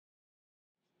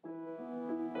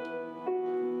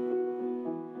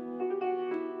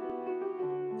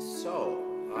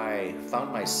I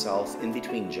found myself in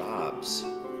between jobs,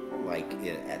 like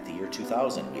at the year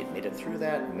 2000. We had made it through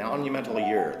that monumental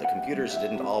year. The computers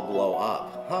didn't all blow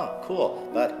up. Huh, cool.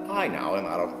 But I now am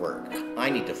out of work.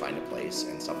 I need to find a place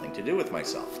and something to do with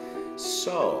myself.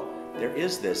 So there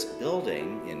is this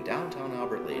building in downtown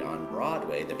Albert Lea on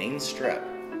Broadway, the main strip,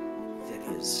 that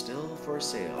is still for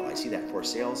sale. I see that for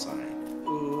sale sign.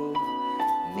 Ooh,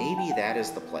 maybe that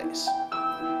is the place.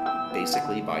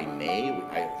 Basically, by May,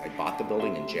 I bought the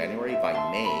building in January. By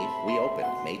May, we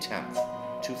opened, May 10th,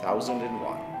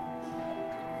 2001.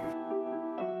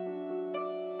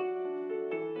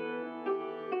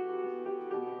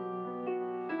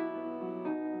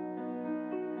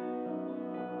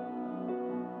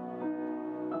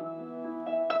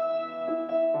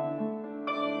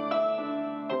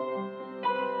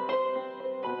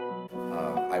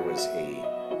 I was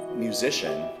a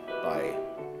musician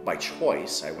by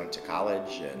choice. I went to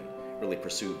college and really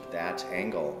pursued that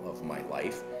angle of my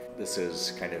life. This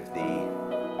is kind of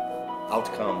the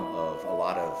outcome of a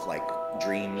lot of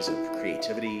dreams of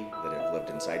creativity that have lived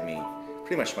inside me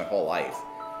pretty much my whole life.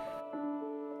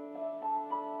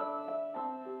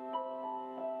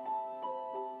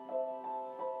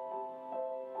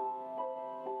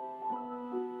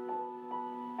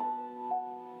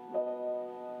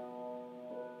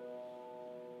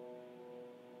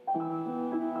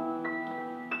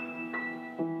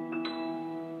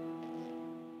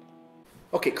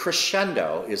 Okay,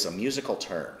 crescendo is a musical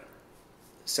term.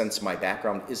 Since my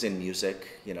background is in music,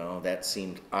 that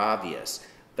seemed obvious.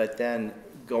 But then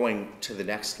going to the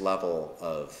next level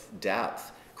of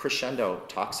depth, crescendo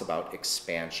talks about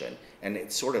expansion. And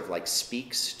it sort of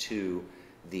speaks to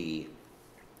the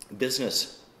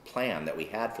business plan that we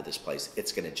had for this place.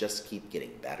 It's going to just keep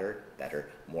getting better,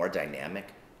 better, more dynamic,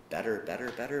 better,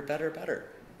 better, better, better, better.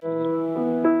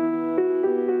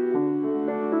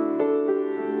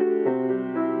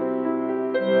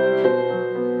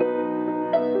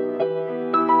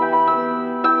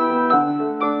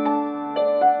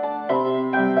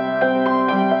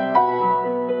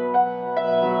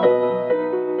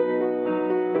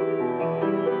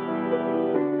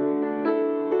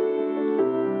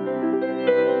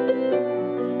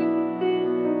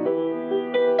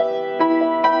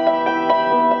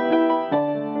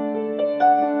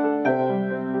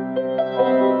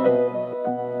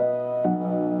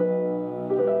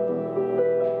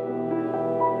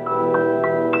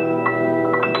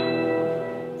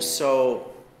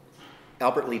 So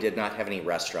Albert Lea did not have any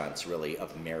restaurants really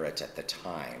of merit at the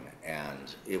time,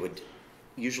 and it would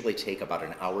usually take about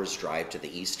an hour's drive to the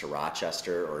east to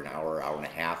Rochester, or an hour, hour and a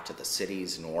half to the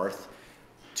cities north,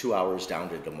 2 hours down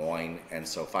to Des Moines. And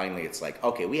so finally it's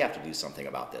okay, we have to do something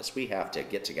about this. We have to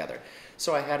get together.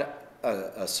 So I had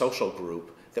a social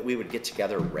group that we would get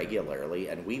together regularly,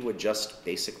 and we would just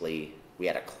basically, we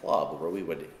had a club where we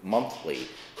would monthly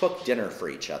cook dinner for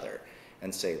each other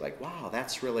and say wow,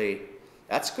 that's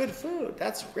good food,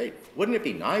 that's great. Wouldn't it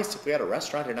be nice if we had a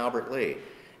restaurant in Albert Lea?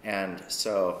 And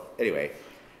so anyway,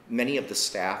 many of the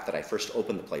staff that I first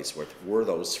opened the place with were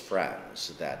those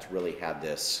friends that really had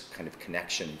this kind of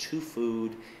connection to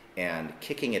food and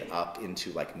kicking it up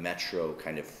into metro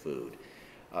kind of food.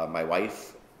 My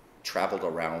wife traveled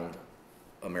around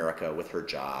America with her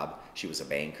job. She was a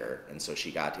banker, and so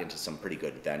she got into some pretty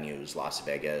good venues, Las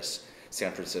Vegas,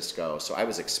 San Francisco. So I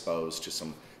was exposed to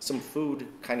some food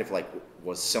kind of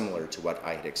was similar to what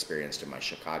I had experienced in my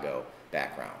Chicago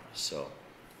background. So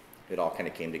it all kind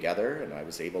of came together, and I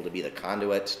was able to be the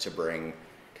conduit to bring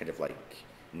kind of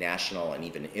national and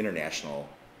even international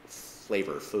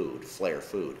flair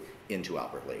food into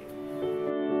Albert Lea.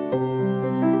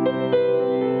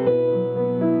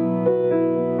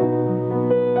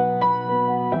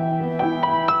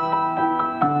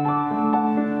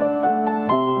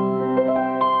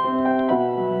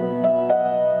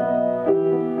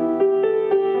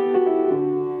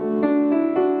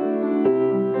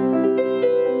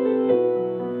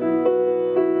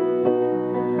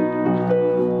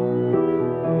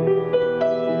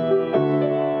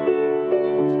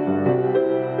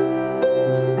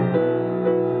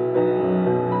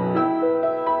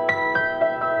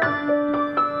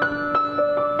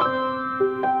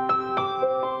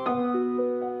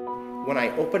 When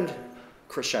I opened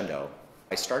Crescendo,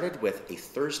 I started with a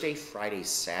Thursday, Friday,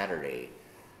 Saturday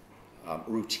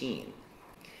routine.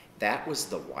 That was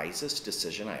the wisest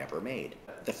decision I ever made.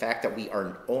 The fact that we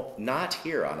are not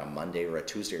here on a Monday or a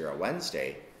Tuesday or a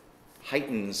Wednesday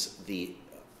heightens the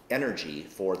energy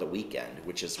for the weekend,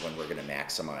 which is when we're going to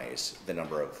maximize the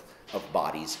number of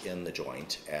bodies in the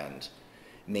joint, and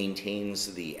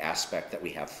maintains the aspect that we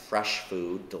have fresh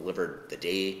food delivered the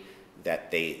day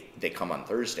that they come on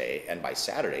Thursday, and by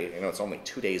Saturday, it's only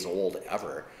 2 days old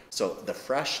ever. So the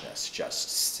freshness just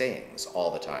sings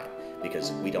all the time,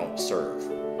 because we don't serve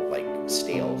like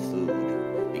stale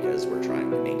food, because we're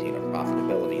trying to maintain a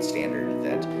profitability standard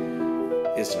that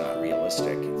is not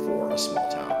realistic for a small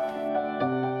town.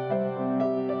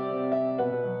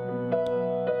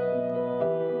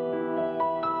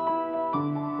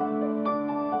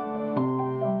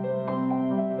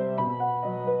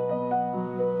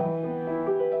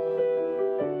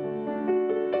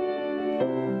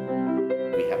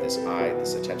 We have this eye,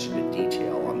 this attention to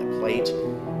detail on the plate,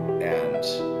 and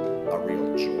a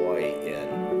real joy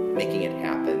in making it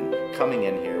happen, coming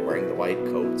in here, wearing the white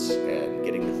coats, and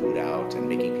getting the food out, and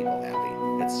making people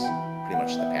happy. It's pretty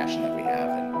much the passion that we have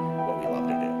and what we love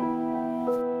to do.